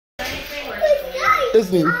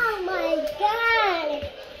isn't he? Oh my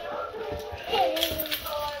God.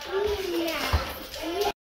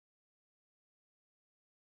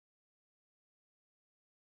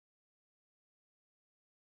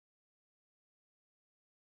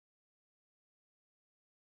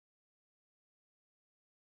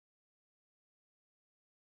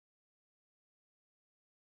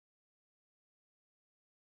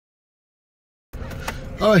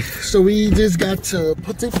 Alright, so we just got to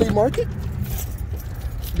Poteet Flea Market.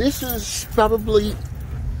 This is probably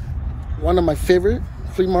one of my favorite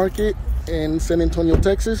flea market in San Antonio,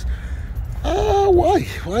 Texas. Why?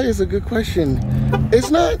 Why is a good question.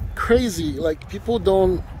 It's not crazy. Like, people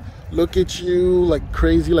don't look at you like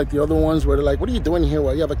crazy like the other ones where they're like, what are you doing here?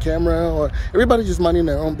 Well, you have a camera? Or everybody just minding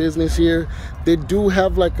their own business here. They do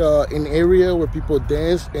have like an area where people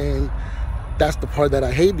dance, and that's the part that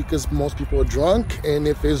I hate, because most people are drunk, and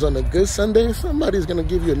if it's on a good Sunday, somebody's gonna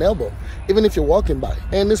give you an elbow, even if you're walking by,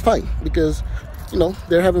 and it's fine because, you know,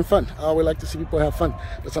 they're having fun. I always like to see people have fun,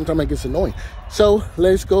 but sometimes it gets annoying. So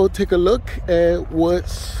let's go take a look at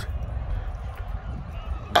what's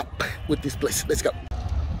up with this place. Let's go.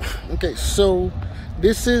 Okay, so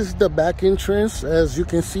this is the back entrance. As you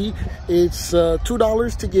can see, it's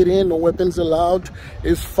 $2 to get in, no weapons allowed.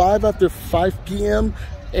 It's 5 after 5 p.m.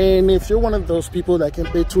 And if you're one of those people that can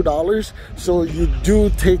pay $2, so you do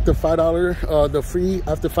take the $5, the free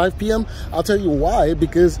after 5 p.m. I'll tell you why,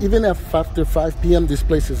 because even after 5 p.m. this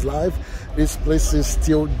place is live. This place is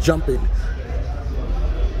still jumping.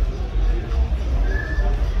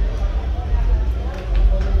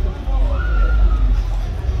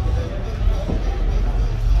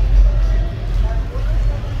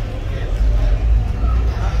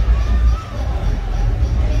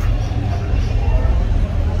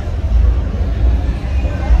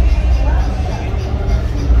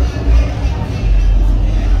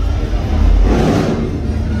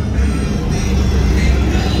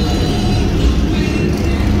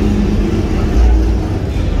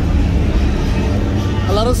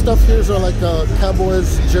 Stuff here are like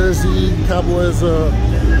Cowboys jersey, Cowboys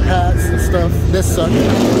hats and stuff. This sucks.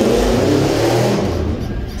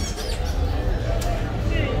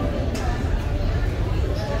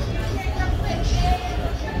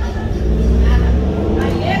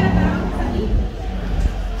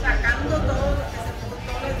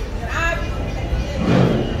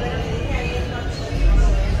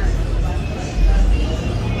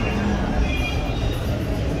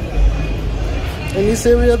 In this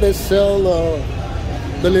area, they sell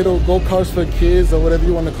the little go-karts for kids, or whatever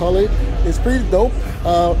you want to call it. It's pretty dope.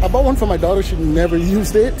 I bought one for my daughter. She never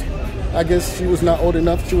used it. I guess she was not old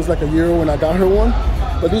enough. She was like a year old when I got her one.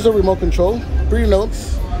 But these are remote control, pretty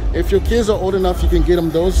notes. If your kids are old enough, you can get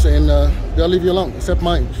them those, and they'll leave you alone, except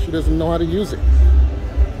mine. She doesn't know how to use it.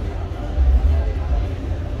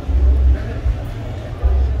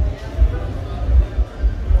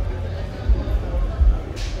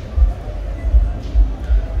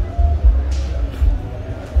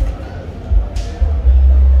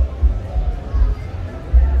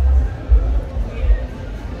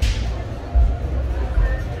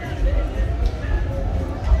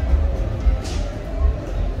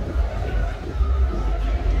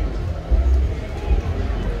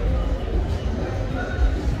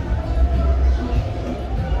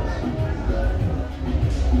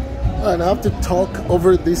 And I have to talk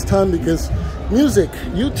over this time because music,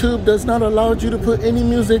 YouTube does not allow you to put any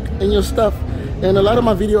music in your stuff, and a lot of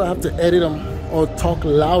my video I have to edit them or talk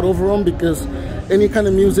loud over them because any kind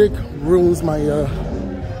of music ruins my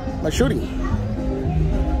my shooting.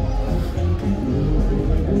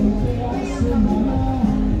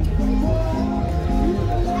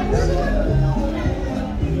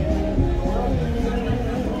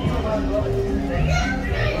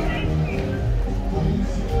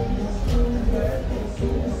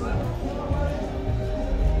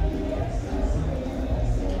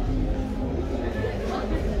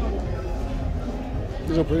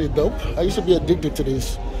 These are pretty dope. I used to be addicted to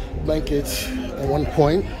these blankets at one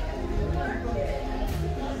point.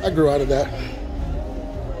 I grew out of that.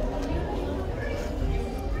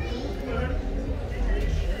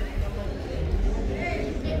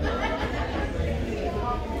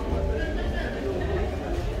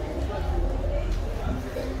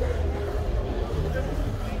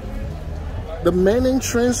 The main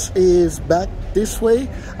entrance is back this way.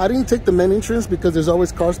 I didn't take the main entrance because there's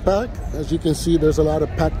always cars packed. As you can see, there's a lot of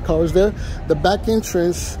packed cars there. The back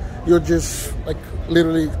entrance, you'll just like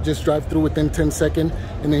literally just drive through within 10 seconds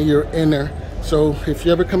and then you're in there. So if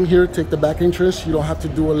you ever come here, take the back entrance. You don't have to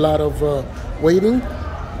do a lot of waiting.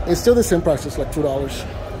 It's still the same price, it's like $2.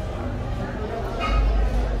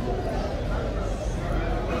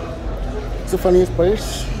 That's the funniest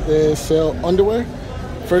place. They sell underwear.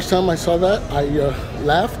 First time I saw that, I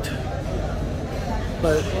laughed.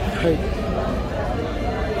 But hey.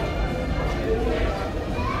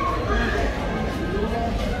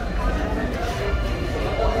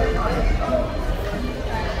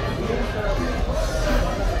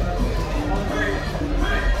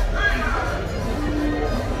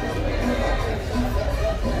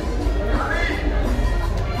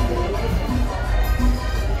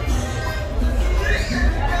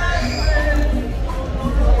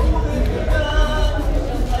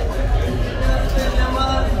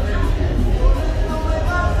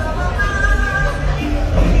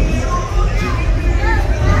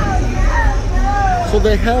 So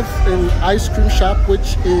they have an ice cream shop,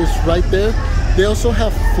 which is right there. They also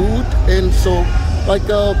have food, and so like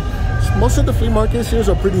most of the flea markets here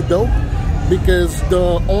are pretty dope because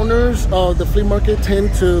the owners of the flea market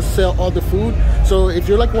tend to sell all the food. So if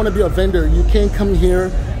you're like want to be a vendor, you can't come here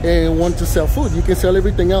and want to sell food. You can sell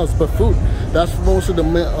everything else but food. That's where most of the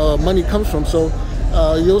money comes from. So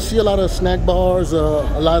you'll see a lot of snack bars,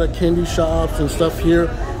 a lot of candy shops and stuff here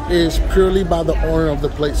is purely by the owner of the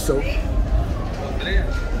place. So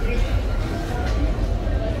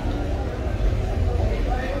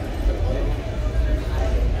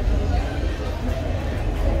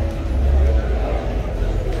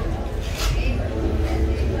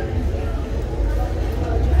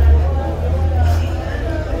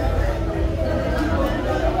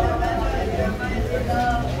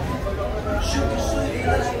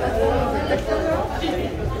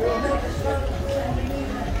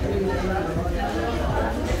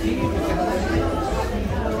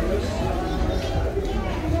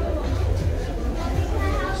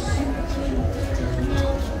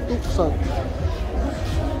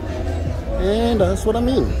and that's what I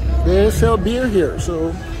mean. They sell beer here,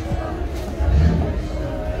 so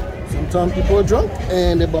sometimes people are drunk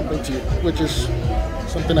and they bump into you, which is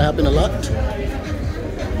something that happens a lot.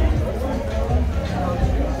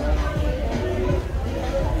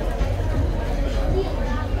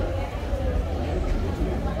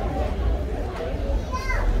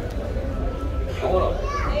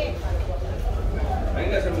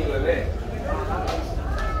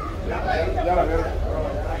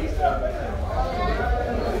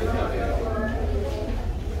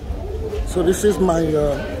 So this is my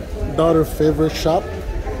daughter's favorite shop.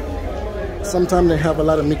 Sometimes they have a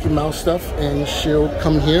lot of Mickey Mouse stuff and she'll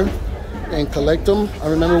come here and collect them. I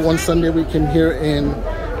remember one Sunday we came here and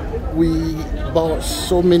we bought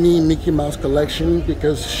so many Mickey Mouse collection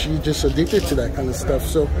because she just addicted to that kind of stuff.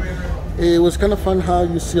 So it was kind of fun how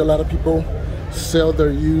you see a lot of people sell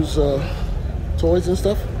their used toys and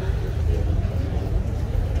stuff.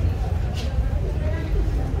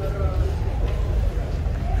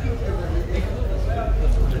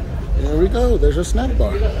 There we go, there's a snack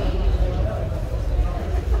bar.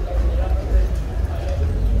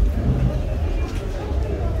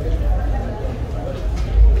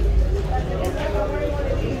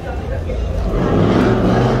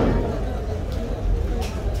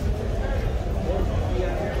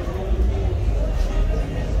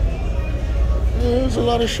 There's a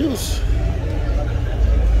lot of shoes.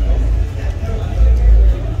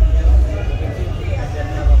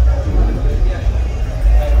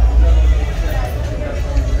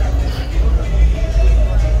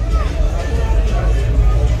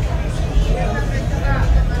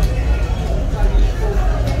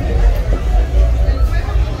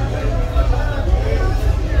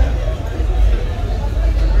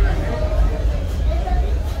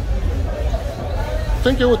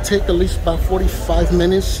 I think it would take at least about 45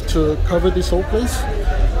 minutes to cover this whole place.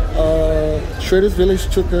 Traders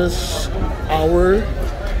Village took us hour,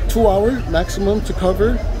 2 hours maximum to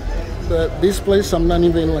cover. But this place, I'm not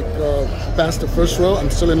even like past the first row. I'm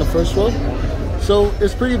still in the first row. So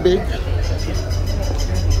it's pretty big.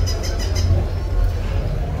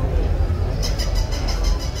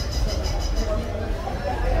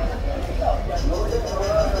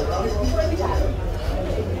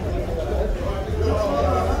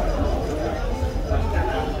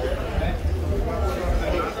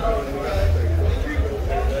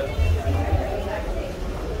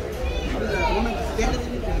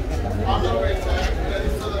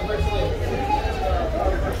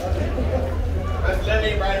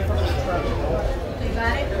 Right in front of the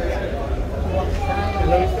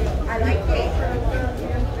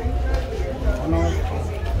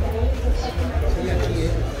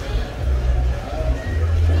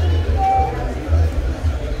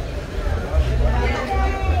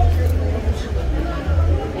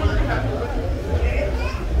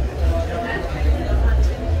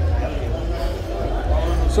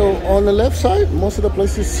So on the left side, most of the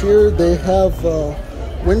places here, they have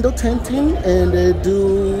window tinting, and they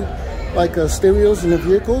do like stereos in the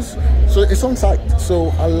vehicles. So it's on site.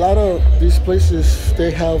 So a lot of these places, they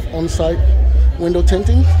have on site window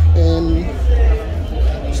tinting and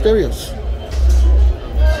stereos.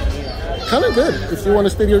 Kind of good if you want a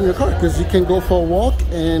stereo in your car, because you can go for a walk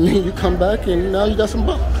and you come back and now you got some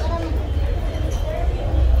bump.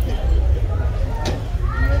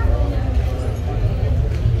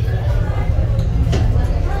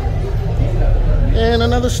 And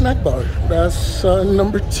another snack bar. That's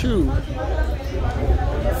number 2.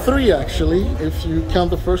 3 actually, if you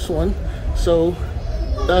count the first one. So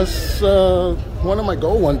that's one of my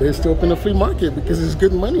goals one day, is to open a flea market, because it's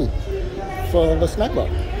good money for the snack bar.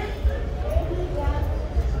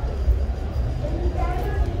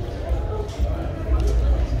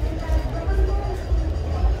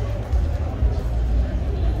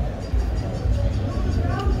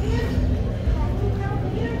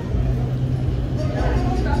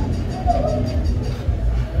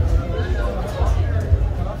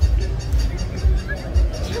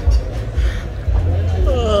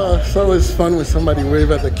 It's always fun when somebody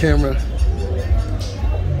waves at the camera.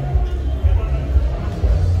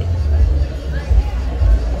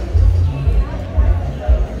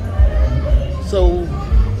 So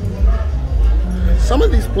some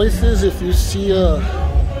of these places, if you see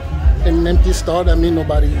an empty stall, that means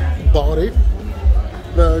nobody bought it.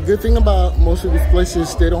 The good thing about most of these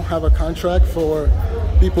places, they don't have a contract for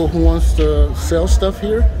people who wants to sell stuff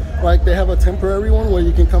here. Like, they have a temporary one where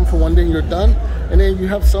you can come for one day and you're done. And then you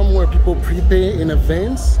have some where people prepay in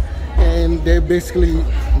advance, and they basically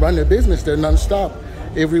run their business. They're non-stop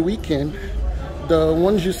every weekend. The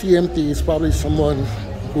ones you see empty is probably someone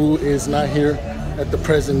who is not here at the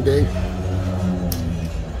present day.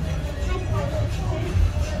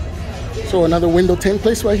 So another window tint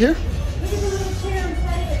place right here.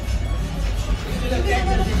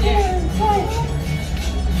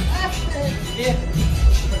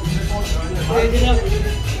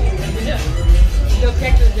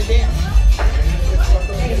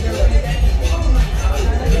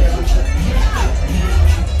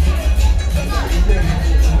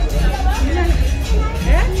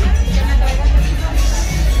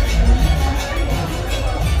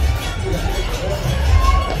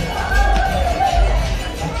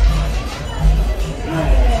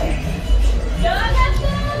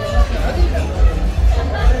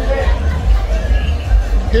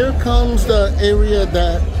 Here comes the area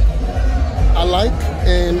that I like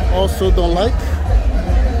and also don't like.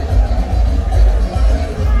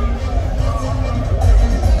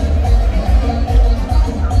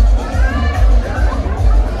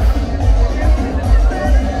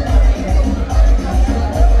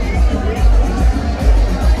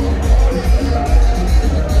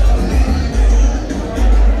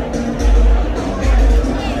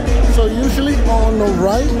 So usually on the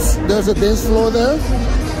right, there's a dance floor there.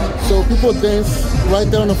 So people dance right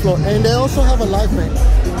there on the floor. And they also have a live band.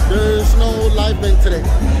 There's no live band today.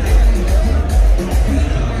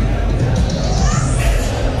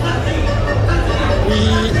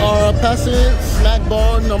 We are passing snack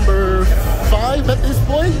bar number 5 at this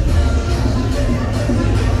point.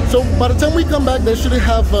 So by the time we come back, they should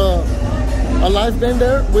have a live band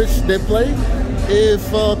there, which they play. If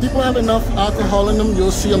people have enough alcohol in them,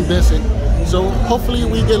 you'll see them dancing. So hopefully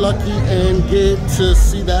we get lucky and get to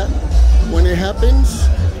see that when it happens.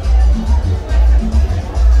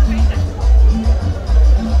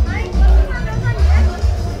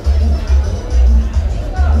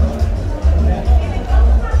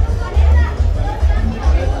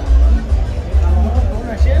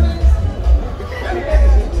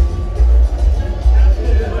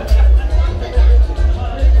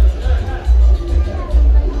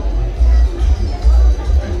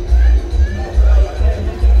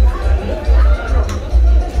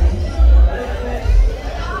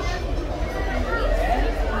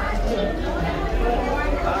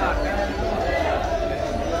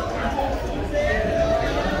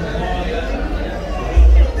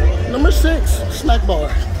 Number 6, snack bar.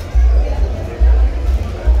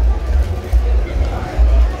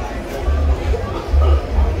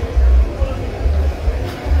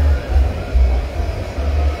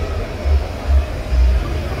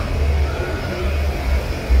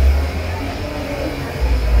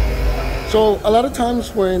 So a lot of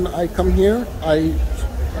times when I come here, I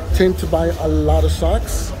tend to buy a lot of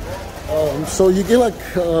socks. So you get like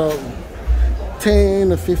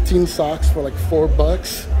 10 or 15 socks for like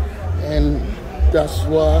 $4. And that's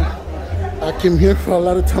why I came here for a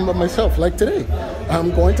lot of time by myself. Like today, I'm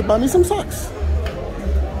going to buy me some socks.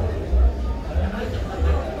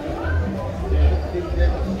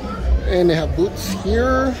 And they have boots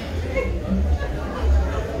here,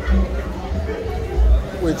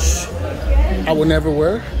 which I will never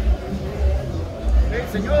wear. Hey,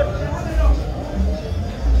 señor.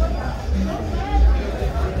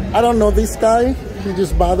 I don't know this guy. He's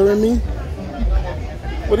just bothering me.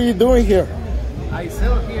 What are you doing here? I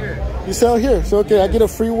sell here. You sell here. So, okay, I get a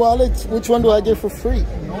free wallet. Which one do I get for free?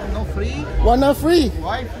 No free. Why not free?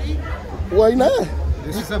 Why free? Why not?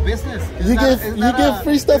 This is a business. You get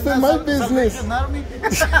free stuff in my business.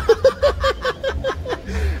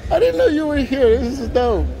 I didn't know you were here. This is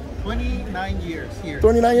dope. 29 years here.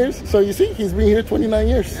 29 years? So you see, he's been here 29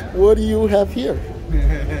 years. Yeah. What do you have here?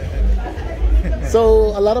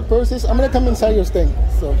 So a lot of purses. I'm gonna come inside your thing.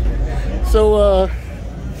 So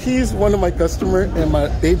he's one of my customers in my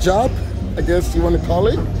day job, I guess you want to call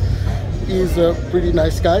it. He's a pretty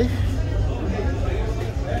nice guy.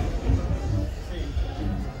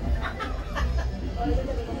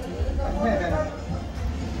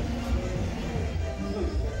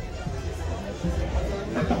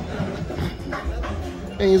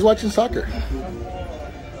 And he's watching soccer.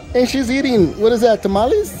 And she's eating, what is that,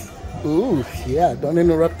 tamales? Ooh, yeah, don't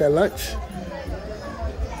interrupt that lunch.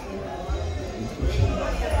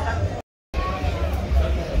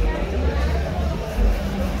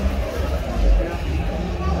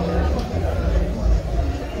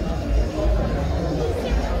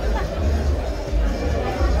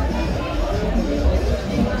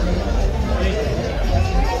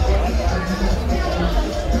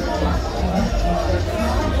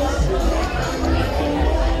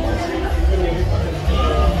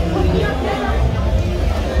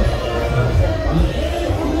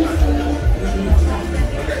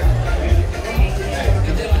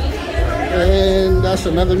 And that's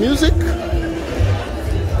another music.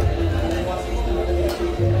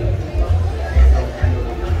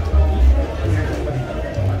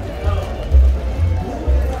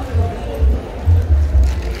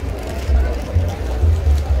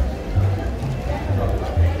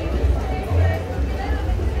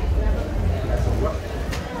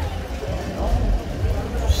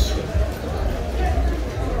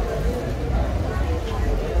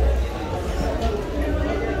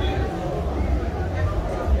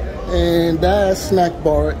 And that snack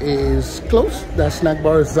bar is closed. That snack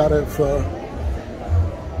bar is out of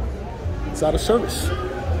service.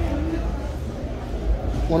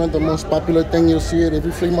 One of the most popular things you'll see at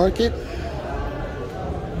every flea market,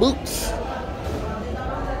 boots.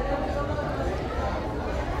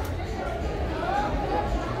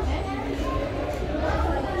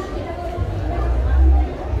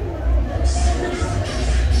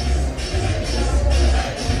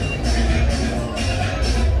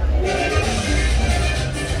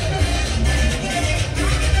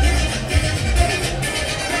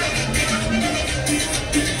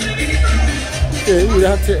 Okay, we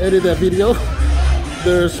have to edit that video.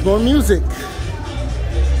 There's more music,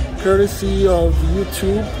 courtesy of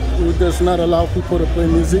YouTube, who does not allow people to play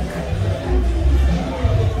music.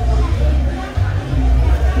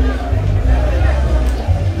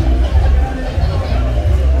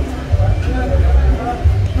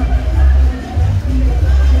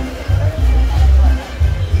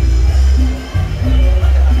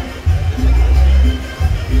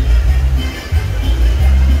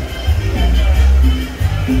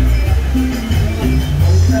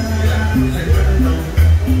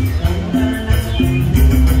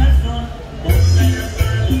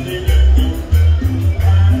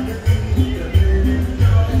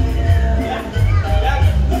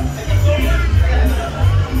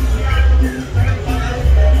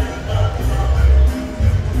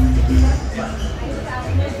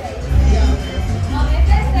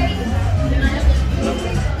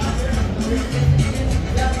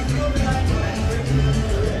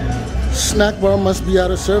 Snack bar must be out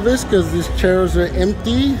of service because these chairs are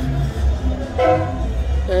empty.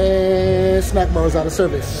 And snack bar is out of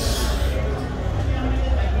service.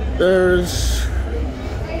 There's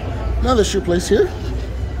another shoe place here,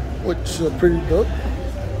 which is pretty dope.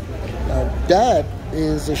 Now that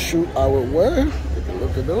is a shoe I would wear. Take a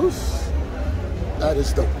look at those. That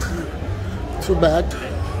is dope. Too bad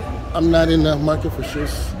I'm not in the market for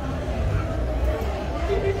shoes.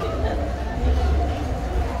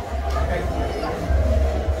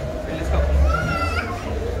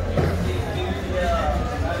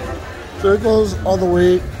 So it goes all the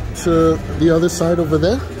way to the other side over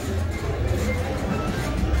there.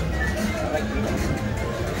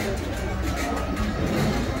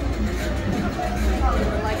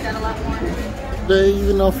 They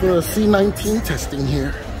even offer a C19 testing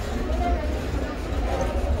here.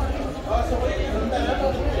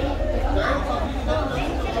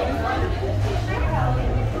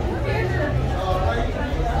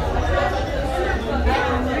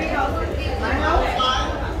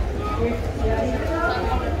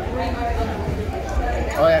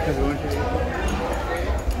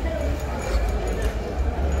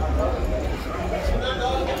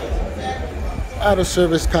 Out of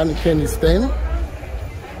service cotton candy stand.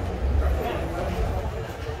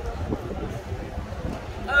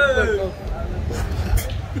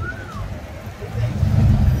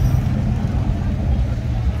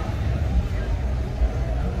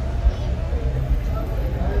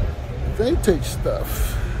 Vintage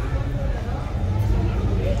stuff.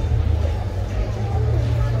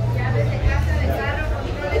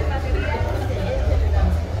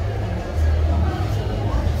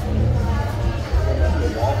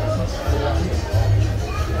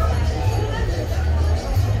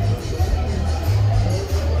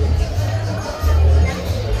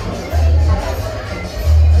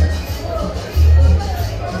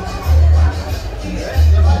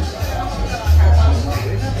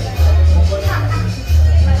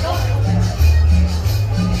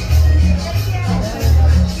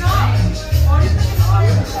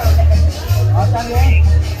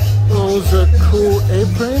 Those are cool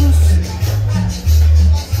aprons.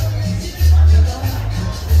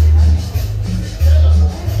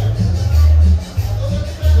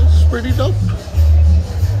 That's pretty dope.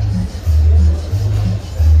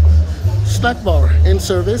 Snack bar in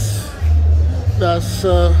service. That's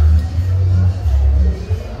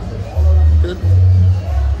good.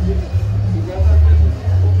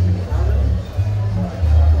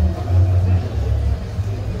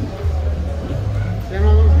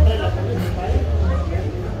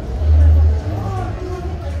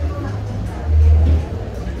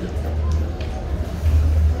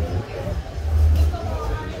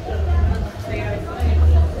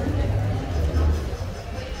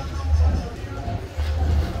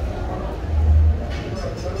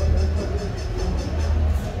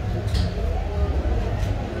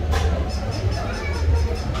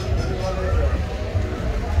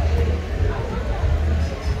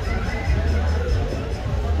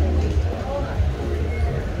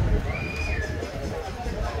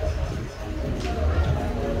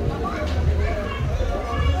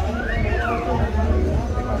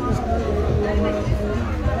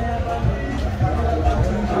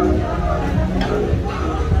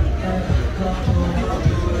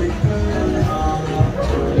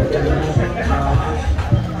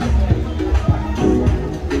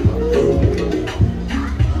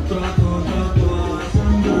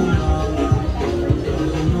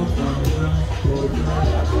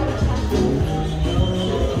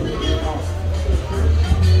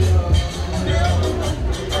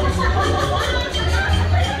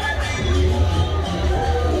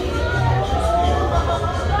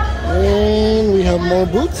 More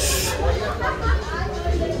boots. I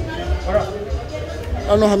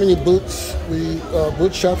don't know how many boot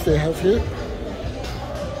shops they have here.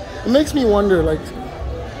 It makes me wonder, like,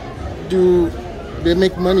 do they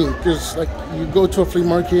make money? Because like you go to a flea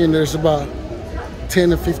market and there's about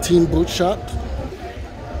 10 to 15 boot shops.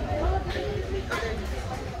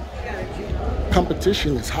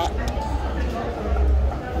 Competition is hot.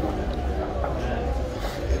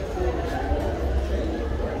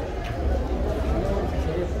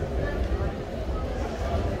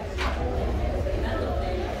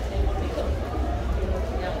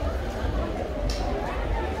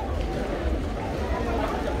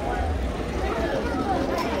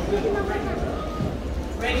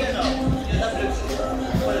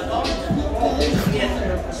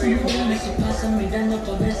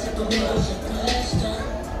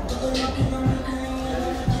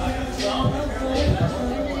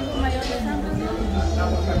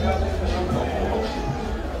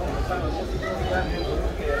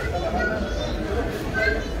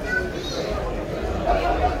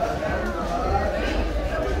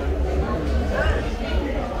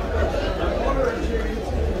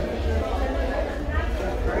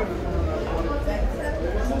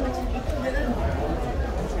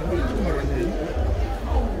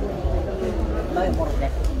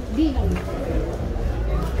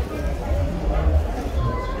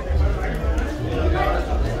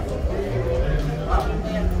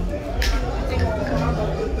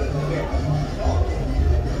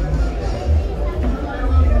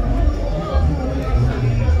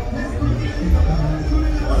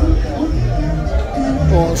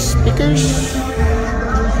 Speakers.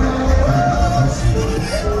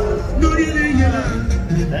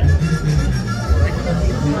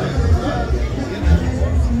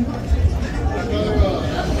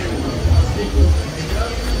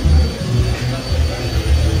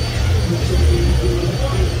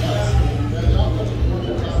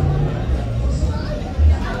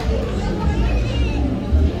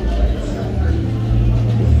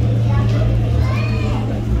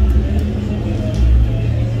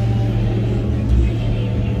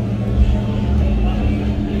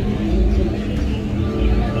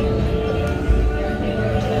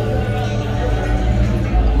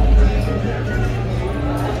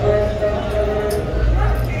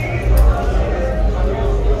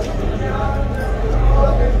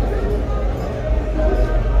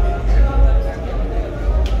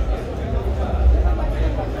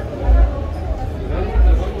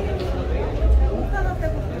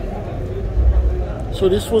 So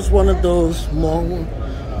this was one of those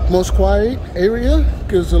most quiet area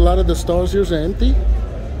because a lot of the stalls here are empty,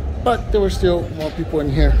 but there were still more people in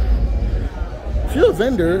here. If you're a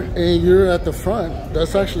vendor and you're at the front,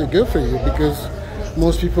 that's actually good for you because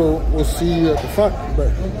most people will see you at the front, but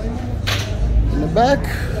in the back,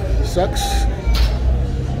 sucks.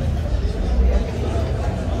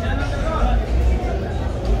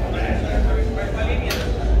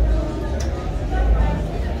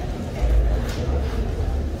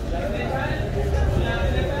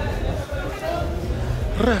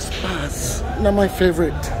 Raspas, not my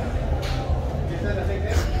favorite.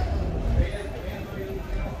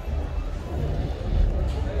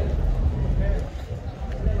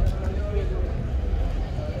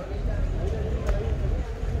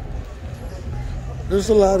 There's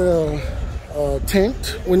a lot of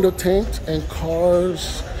window tint and car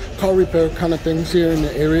repair kind of things here in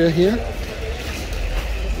the area here.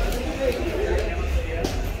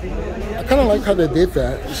 I kind of like how they did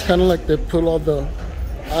that. It's kind of like they put all the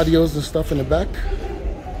audios and stuff in the back.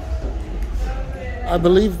 I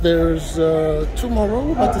believe there's 2 more rows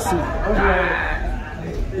we're about to see.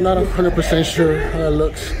 Not 100% sure how it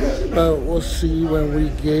looks, but we'll see when we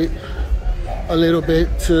get a little bit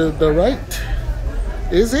to the right.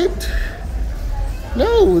 Is it?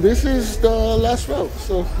 No, this is the last row.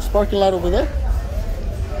 So this parking lot over there.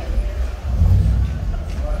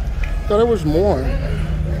 Thought there was more.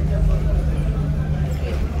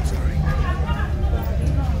 Sorry.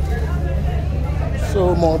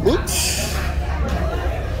 So more boots.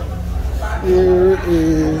 Here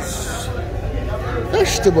is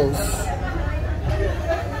vegetables.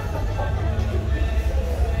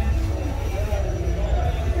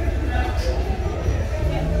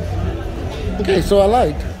 Okay, so I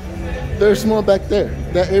lied. There's more back there.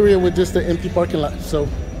 That area with just the empty parking lot. So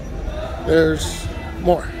there's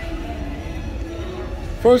more.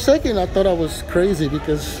 For a second, I thought I was crazy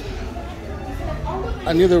because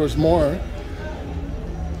I knew there was more.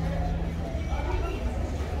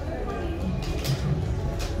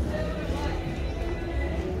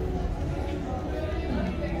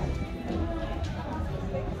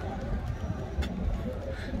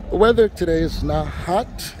 The weather today is not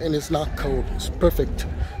hot and it's not cold. It's perfect.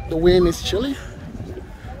 The wind is chilly,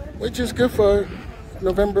 which is good for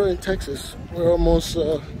November in Texas. We're almost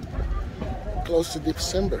close to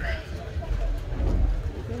December.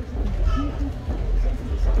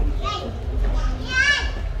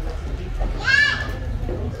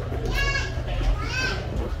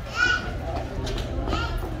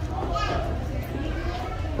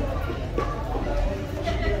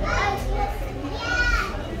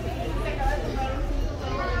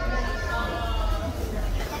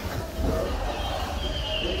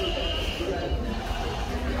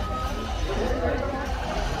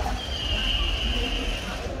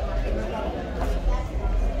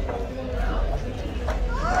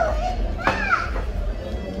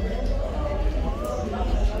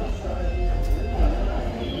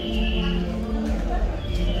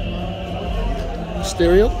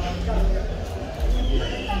 Stereo.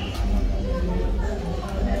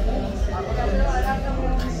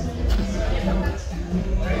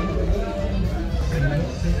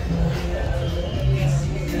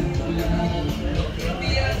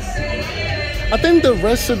 I think the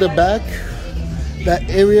rest of the back, that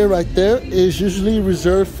area right there, is usually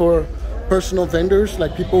reserved for personal vendors,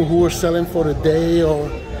 like people who are selling for the day or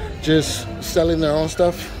just selling their own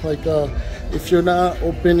stuff. Like if you're not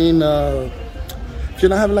opening, if you're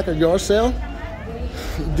not having like a yard sale,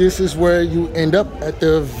 this is where you end up, at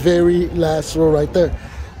the very last row right there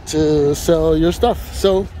to sell your stuff.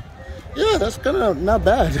 So yeah, that's kind of not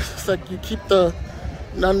bad. It's like you keep the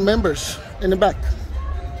non-members in the back.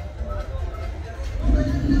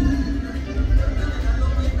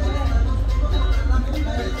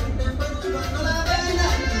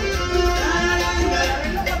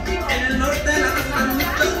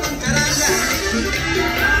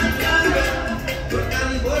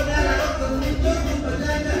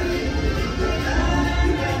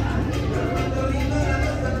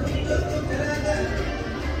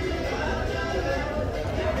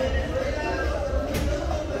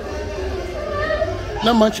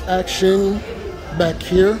 Not much action back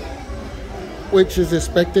here, which is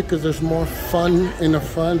expected because there's more fun in the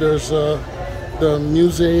front. There's the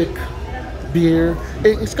music, beer.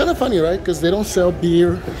 It's kind of funny, right? Because they don't sell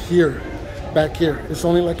beer here, back here. It's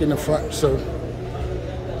only like in the front. So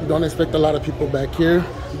you don't expect a lot of people back here.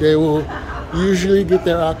 They will usually get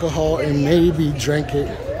their alcohol and maybe drink it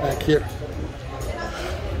back here.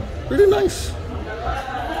 Pretty nice.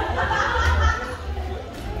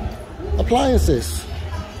 Appliances.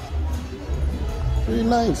 Pretty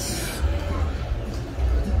nice.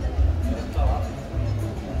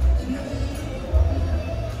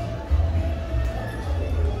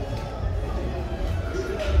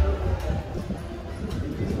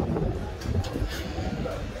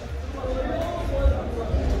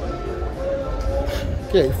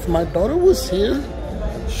 Okay, if my daughter was here,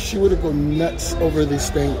 she would have gone nuts over this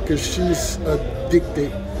thing because she's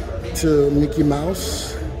addicted to Mickey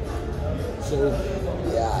Mouse. So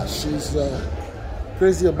yeah, she's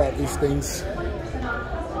crazy about these things.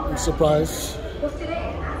 I'm surprised.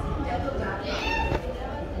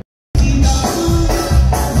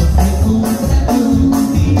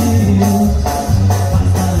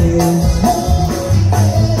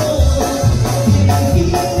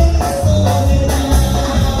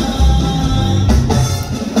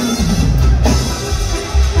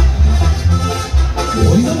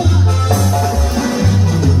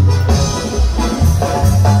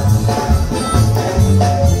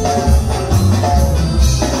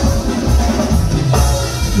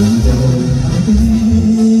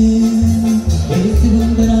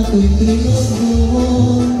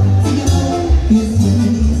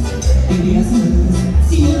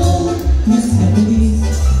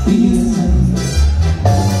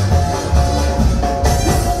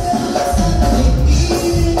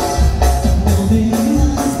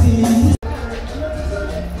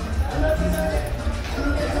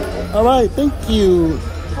 All right, thank you.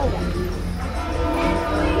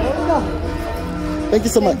 Thank you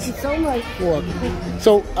so much. Thank you so much. You're welcome.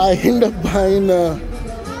 So I end up buying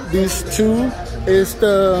these two. It's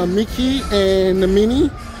the Mickey and the Minnie,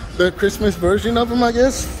 the Christmas version of them, I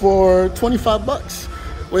guess, for 25 bucks,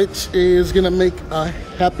 which is gonna make a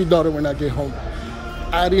happy daughter when I get home.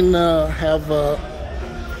 I didn't have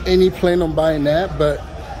any plan on buying that, but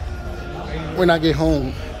when I get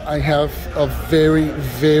home, I have a very,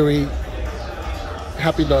 very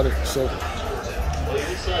happy daughter. So.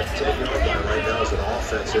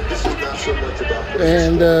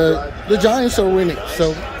 And the Giants are winning,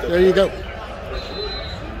 so there you go.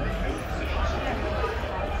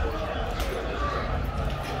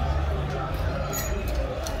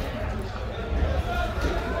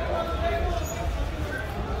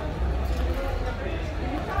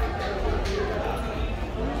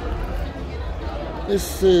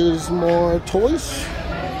 This is more toys.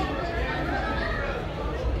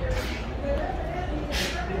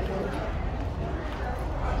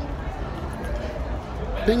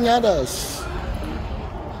 Piñatas.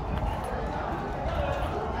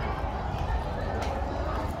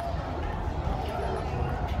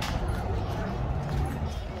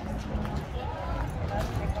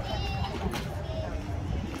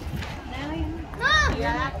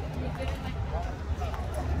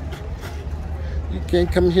 You can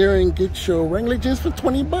come here and get your Wrangler jeans for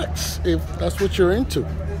 20 bucks if that's what you're into.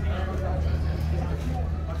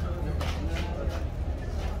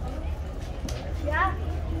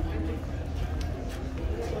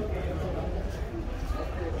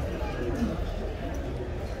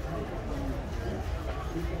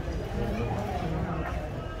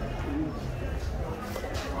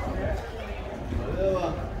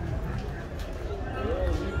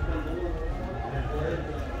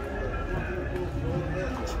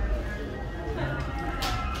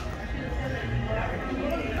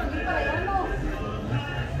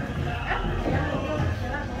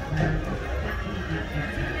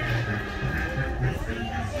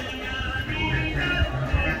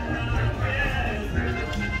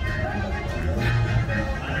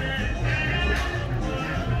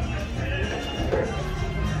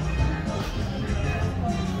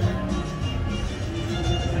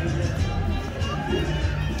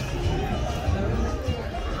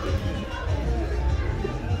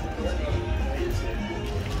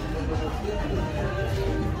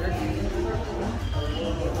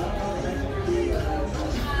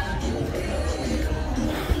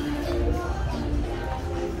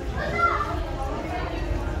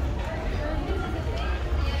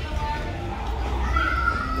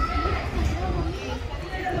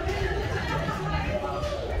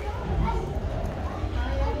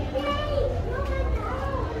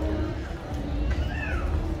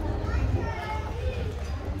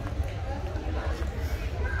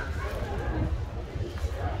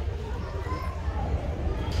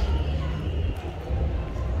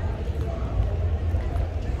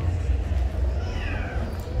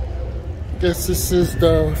 Guess this is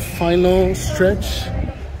the final stretch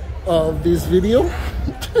of this video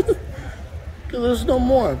because there's no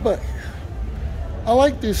more, but I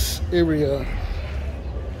like this area.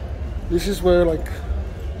 This is where like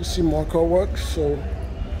you see more car work, so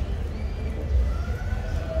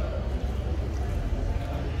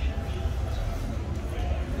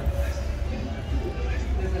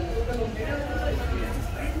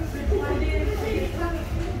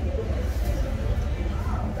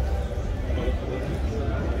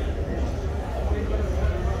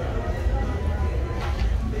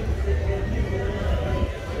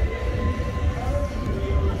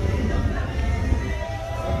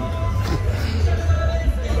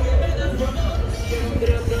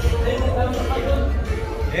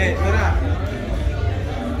So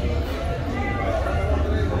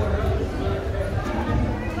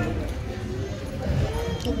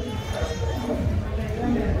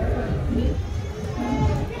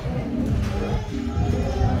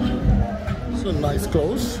nice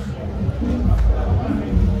clothes.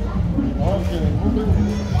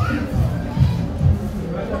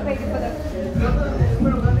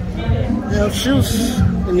 They have shoes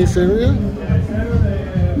in this area.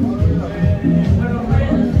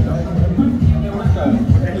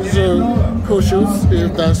 These are cool shoes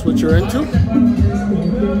if that's what you're into.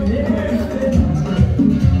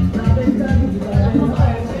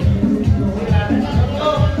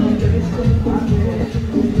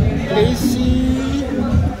 AC,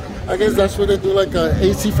 I guess that's what they do, like a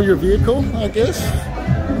AC for your vehicle, I guess.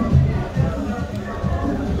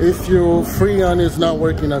 If your Freon is not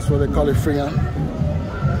working, that's what they call it, Freon.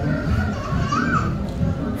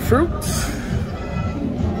 Fruits.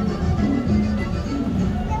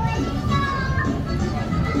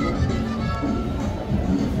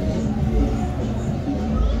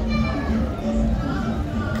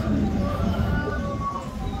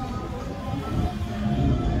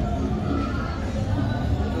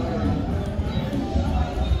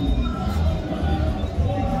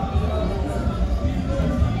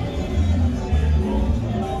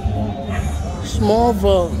 More of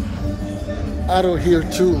a auto here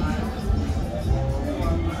too.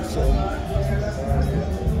 So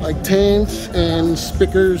like tents and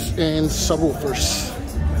speakers and subwoofers.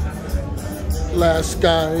 Last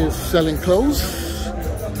guy is selling clothes.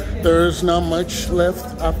 There's not much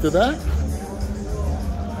left after that.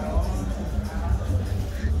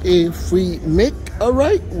 If we make a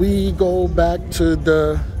right, we go back to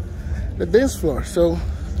the dance floor. So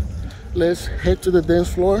let's head to the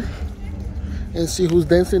dance floor and see who's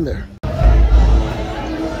dancing there.